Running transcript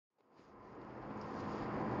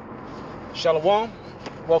Shalom,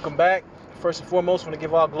 welcome back. First and foremost, I want to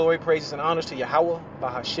give all glory, praises, and honors to Yahweh,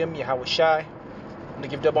 Bahashem, Yahweh Shai. I want to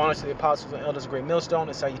give double honors to the apostles and elders of Great Millstone,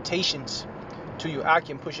 and salutations to you,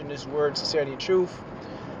 Akim, pushing this word, sincerity, and truth.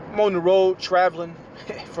 I'm on the road, traveling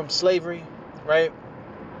from slavery, right?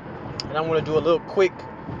 And I want to do a little quick,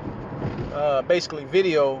 basically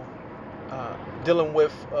video dealing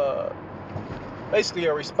with basically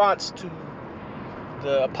a response to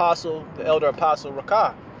the elder apostle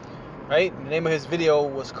Rakah. Right? The name of his video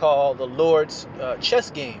was called The Lord's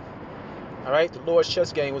Chess Game. All right, The Lord's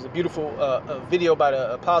Chess Game was a beautiful video by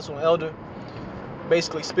the apostle and elder,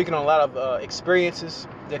 basically speaking on a lot of experiences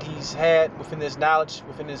that he's had within his knowledge,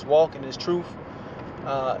 within his walk and his truth,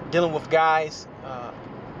 dealing with guys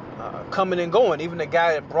coming and going. Even the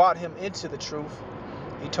guy that brought him into the truth,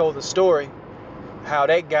 he told the story how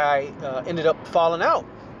that guy ended up falling out.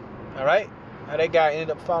 All right, how that guy ended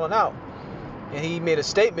up falling out, and he made a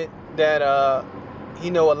statement that a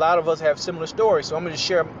lot of us have similar stories. So I'm going to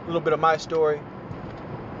share a little bit of my story,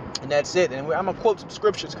 and that's it. And I'm going to quote some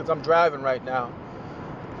scriptures because I'm driving right now.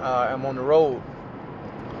 I'm on the road.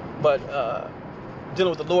 But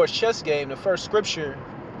dealing with the Lord's chess game, the first scripture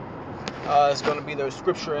is going to be the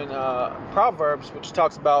scripture in Proverbs, which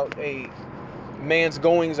talks about a man's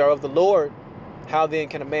goings are of the Lord. How then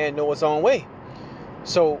can a man know his own way?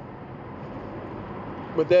 So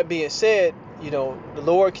with that being said, the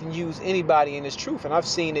Lord can use anybody in his truth. And I've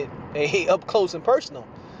seen it up close and personal,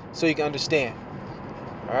 so you can understand.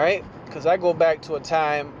 All right? Because I go back to a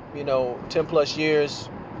time, 10 plus years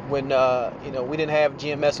when, we didn't have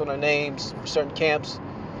GMS on our names for certain camps.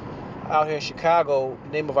 Out here in Chicago,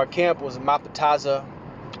 the name of our camp was Mapataza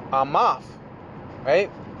Amath,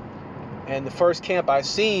 right? And the first camp I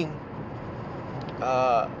seen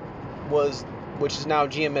which is now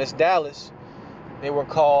GMS Dallas. They were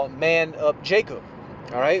called Man Up Jacob,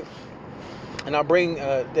 all right? And I bring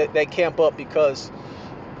that camp up because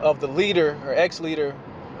of the leader or ex-leader,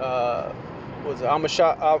 was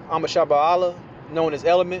Amashaba Allah, known as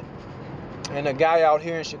Element, and a guy out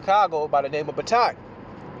here in Chicago by the name of Batak.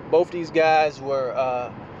 Both these guys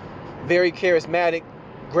were very charismatic,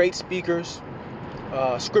 great speakers,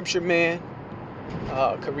 scripture man,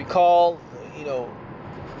 could recall,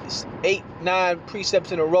 8, 9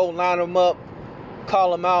 precepts in a row, line them up,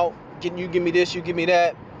 call them out, you give me this, you give me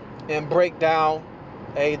that, and break down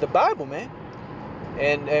the Bible, man.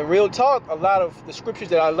 And real talk, a lot of the scriptures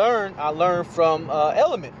that I learned from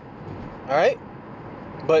Element. All right,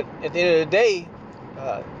 but at the end of the day,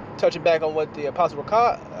 touching back on what the Apostle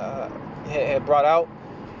Rakah had brought out,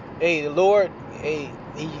 the Lord,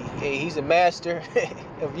 he's a master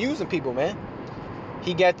of using people, man.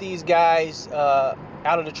 He got these guys out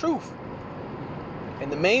of the truth.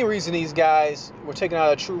 And the main reason these guys were taken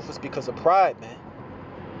out of the truth was because of pride, man.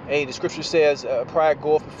 The scripture says pride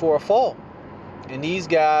goeth before a fall. And these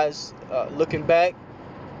guys, looking back,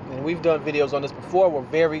 and we've done videos on this before, were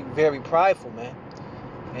very, very prideful, man.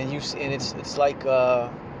 And it's like I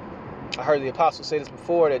heard the apostle say this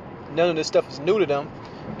before, that none of this stuff is new to them.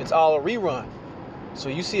 It's all a rerun. So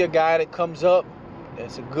you see a guy that comes up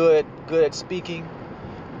that's good at speaking,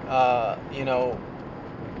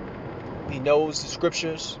 he knows the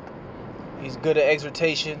scriptures. He's good at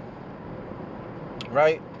exhortation,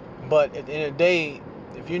 right? But at the end of the day,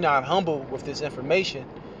 if you're not humble with this information,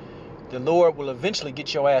 the Lord will eventually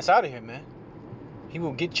get your ass out of here, man. He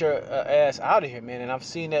will get your ass out of here, man. And I've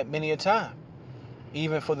seen that many a time.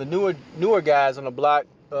 Even for the newer guys on the block,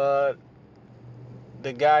 the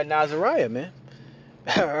guy Nazariah, man.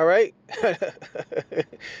 All right?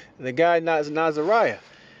 The guy Nazariah.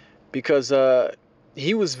 Because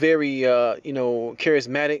he was very,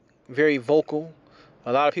 charismatic, very vocal.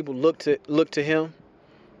 A lot of people looked to him.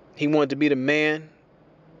 He wanted to be the man.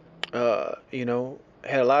 Had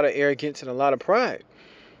a lot of arrogance and a lot of pride.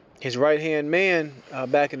 His right-hand man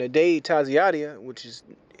back in the day, Taziadia, which is,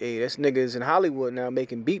 that's niggas in Hollywood now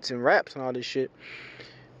making beats and raps and all this shit.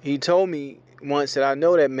 He told me once that I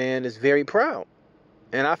know that man is very proud.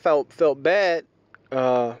 And I felt bad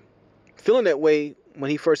feeling that way when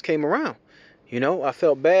he first came around. I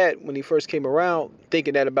felt bad when he first came around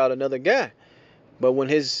thinking that about another guy. But when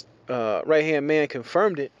his right-hand man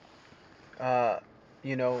confirmed it,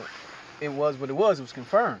 it was what it was. It was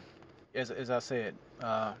confirmed, as I said.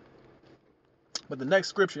 But the next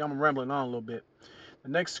scripture, I'm rambling on a little bit. The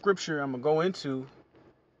next scripture I'm going to go into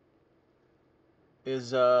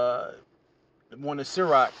is one of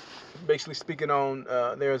Sirach, basically speaking on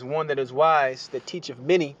there is one that is wise that teacheth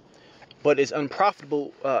many, but is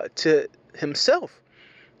unprofitable to himself.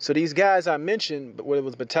 So these guys I mentioned, whether it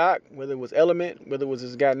was Batak, whether it was Element, whether it was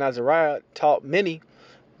this guy Nazariah, taught many,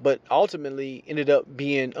 but ultimately ended up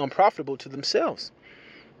being unprofitable to themselves.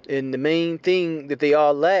 And the main thing that they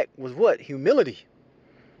all lacked was what? Humility.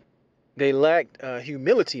 They lacked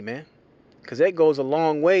humility, man, because that goes a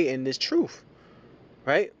long way in this truth,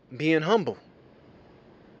 right? Being humble.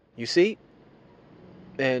 You see?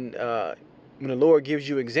 And when the Lord gives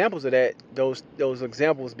you examples of that, those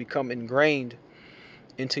examples become ingrained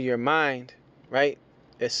into your mind, right?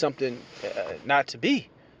 As something not to be,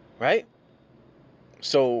 right?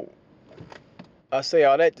 So I say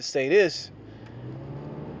all that to say this,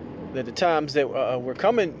 that the times that we're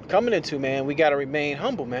coming into, man, we got to remain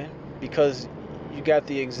humble, man, because you got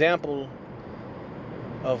the example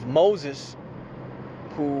of Moses,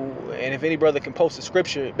 who, and if any brother can post the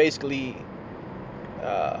scripture, basically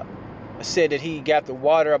said that he got the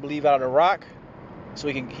water, I believe, out of the rock so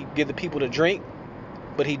he give the people to drink,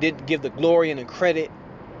 but he didn't give the glory and the credit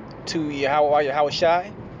to Yahweh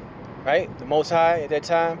Shai, right, the Most High at that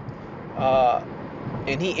time,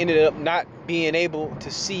 and he ended up not being able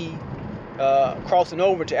to see crossing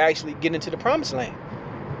over to actually get into the promised land.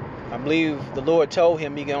 I believe the Lord told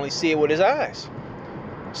him he can only see it with his eyes.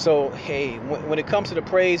 So hey, when it comes to the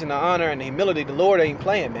praise and the honor and the humility, the Lord ain't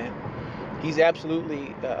playing, man. He's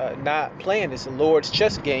absolutely not playing. It's the Lord's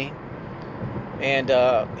chess game, and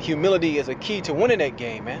humility is a key to winning that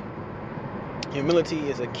game, man. Humility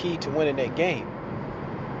is a key to winning that game,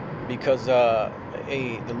 because the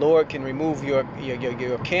Lord can remove your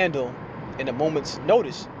candle in a moment's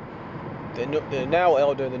notice. The now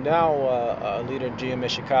elder, the now leader of GMS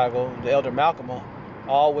Chicago, the elder Malcolm,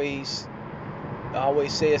 always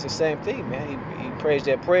says the same thing, man. He prays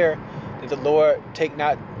that prayer that the Lord take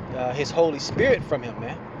not his Holy Spirit from him,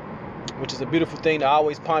 man, which is a beautiful thing to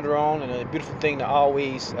always ponder on, and a beautiful thing to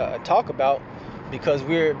always talk about, because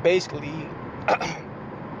we're basically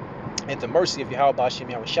at the mercy of Yahweh Bashim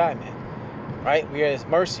Yahweh Shai, man, right? We're at his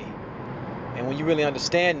mercy. And when you really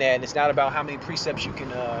understand that, it's not about how many precepts you can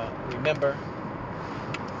remember,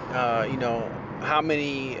 how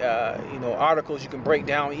many articles you can break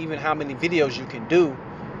down, even how many videos you can do,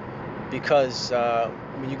 because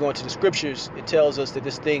when you go into the scriptures, it tells us that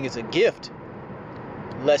this thing is a gift,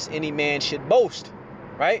 lest any man should boast,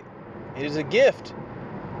 right? It is a gift.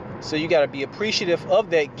 So you got to be appreciative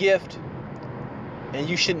of that gift, and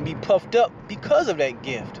you shouldn't be puffed up because of that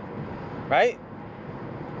gift, right?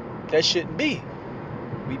 That shouldn't be.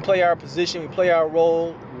 We play our position, we play our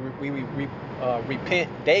role, we repent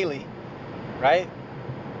daily, right?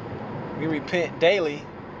 We repent daily,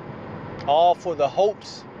 all for the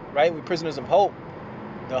hopes, right? We're prisoners of hope,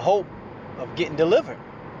 the hope of getting delivered,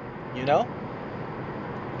 you know?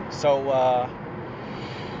 So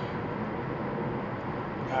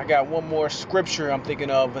I got one more scripture I'm thinking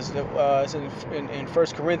of. It's in 1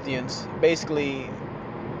 Corinthians. Basically,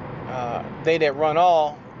 they that run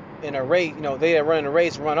all in a race, they that run in a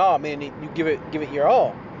race run all. Meaning you give it your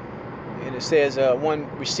all. And it says, one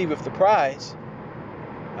receiveth the prize.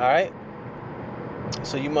 All right.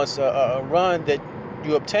 So you must run that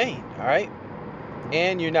you obtain. All right.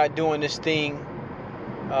 And you're not doing this thing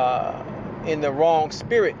in the wrong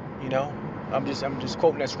spirit. I'm just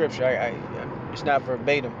quoting that scripture. It's not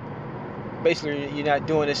verbatim. Basically, you're not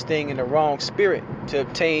doing this thing in the wrong spirit to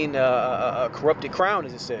obtain a corrupted crown,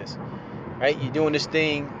 as it says. Right? You're doing this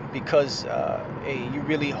thing because you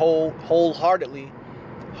really wholeheartedly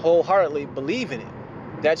believe in it.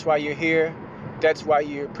 That's why you're here. That's why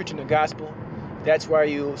you're preaching the gospel. That's why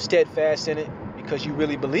you're steadfast in it, because you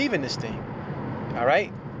really believe in this thing. All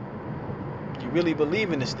right? You really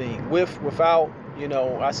believe in this thing. Without,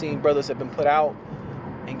 I seen brothers have been put out,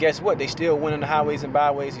 and guess what? They still went on the highways and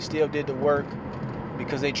byways. They still did the work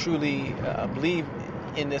because they truly believe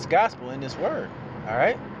in this gospel, in this word. All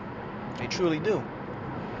right? They truly do.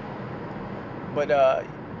 But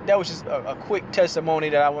that was just a quick testimony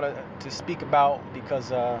that I wanted to speak about,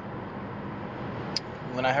 because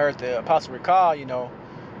when I heard the Apostle Ricard,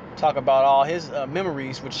 talk about all his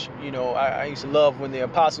memories, which, I used to love when the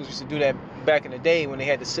apostles used to do that back in the day, when they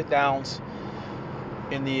had the sit-downs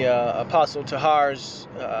in the Apostle Tahar's,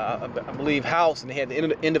 I believe, house, and they had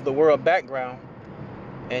the end of the world background,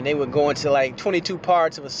 and they would go into like 22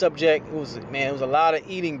 parts of a subject. It was a lot of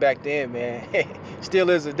eating back then, man. Still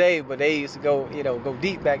is today, but they used to go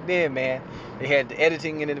deep back then, man. They had the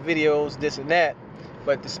editing in the videos, this and that,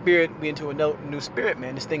 but the spirit, we into a new spirit,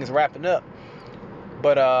 man. This thing is wrapping up.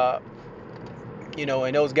 But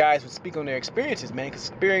and those guys would speak on their experiences, man, because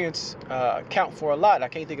experience count for a lot. I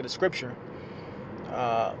can't think of the scripture,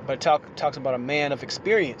 but it talks about a man of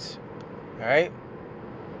experience, all right?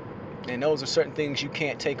 And those are certain things you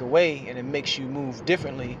can't take away, and it makes you move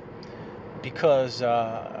differently because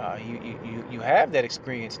you have that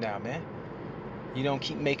experience now, man. You don't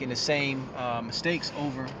keep making the same mistakes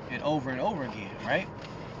over and over and over again, right?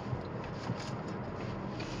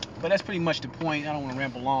 But that's pretty much the point. I don't want to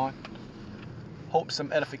ramble on. Hope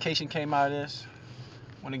some edification came out of this.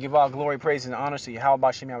 Want to give all glory, praise, and honor to Yahweh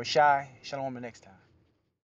Bashim Yahushai. Shalom the next time.